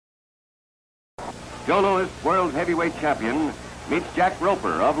Joe Louis, world heavyweight champion, meets Jack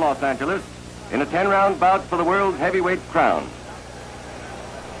Roper of Los Angeles in a 10-round bout for the world heavyweight crown.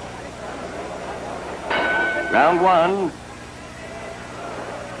 Round one.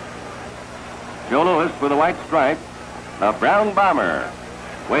 Joe Louis with a white stripe, the Brown Bomber,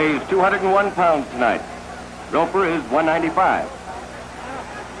 weighs 201 pounds tonight. Roper is 195.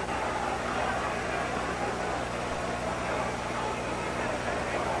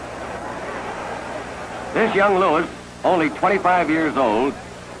 This young Louis, only 25 years old,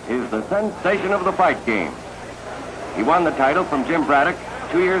 is the sensation of the fight game. He won the title from Jim Braddock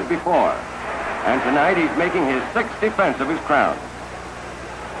 2 years before, and tonight he's making his sixth defense of his crown.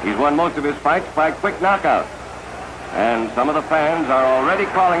 He's won most of his fights by quick knockouts, and some of the fans are already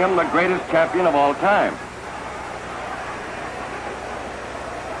calling him the greatest champion of all time.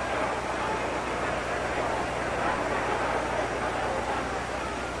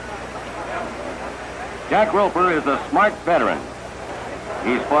 Jack Roper is a smart veteran.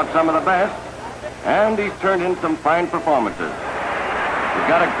 He's fought some of the best, and he's turned in some fine performances. He's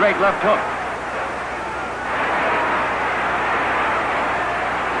got a great left hook.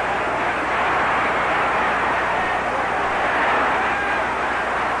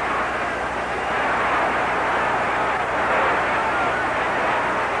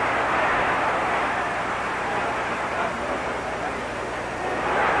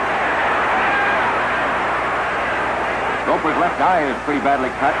 Roper's left eye is pretty badly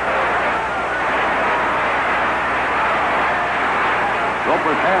cut.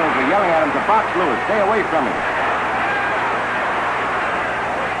 Roper's handlers are yelling at him to box Louis. Stay away from him.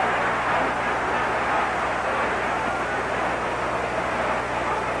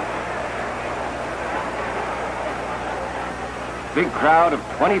 Big crowd of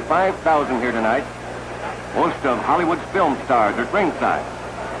 25,000 here tonight. Most of Hollywood's film stars are at ringside.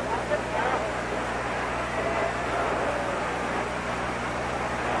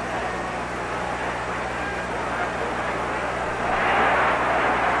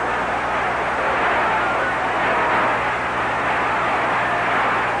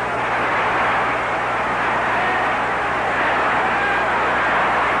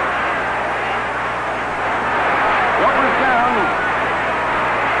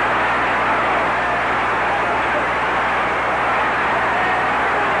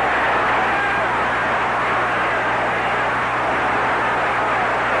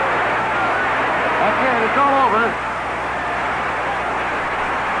 It's all over.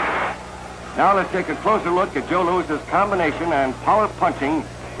 Now let's take a closer look at Joe Louis's combination and power punching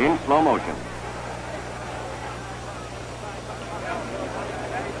in slow motion.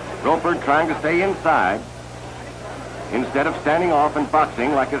 Roper trying to stay inside instead of standing off and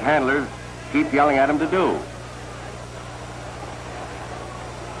boxing like his handlers keep yelling at him to do.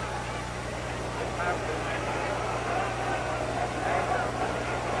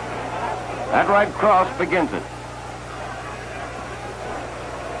 That right cross begins it.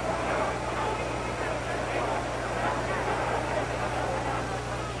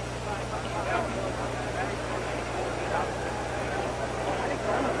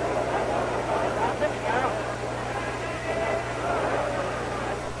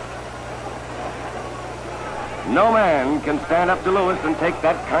 No man can stand up to Louis and take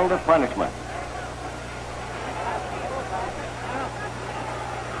that kind of punishment.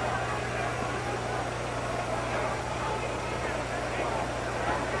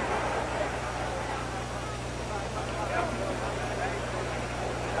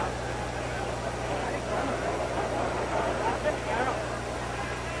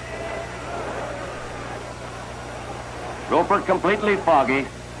 Roper completely foggy.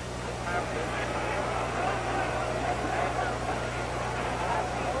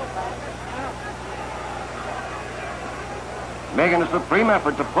 Making a supreme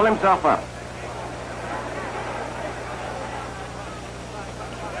effort to pull himself up.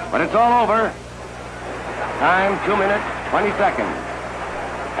 But it's all over. Time, 2 minutes, 20 seconds.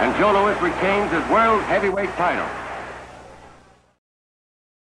 And Joe Louis retains his world heavyweight title.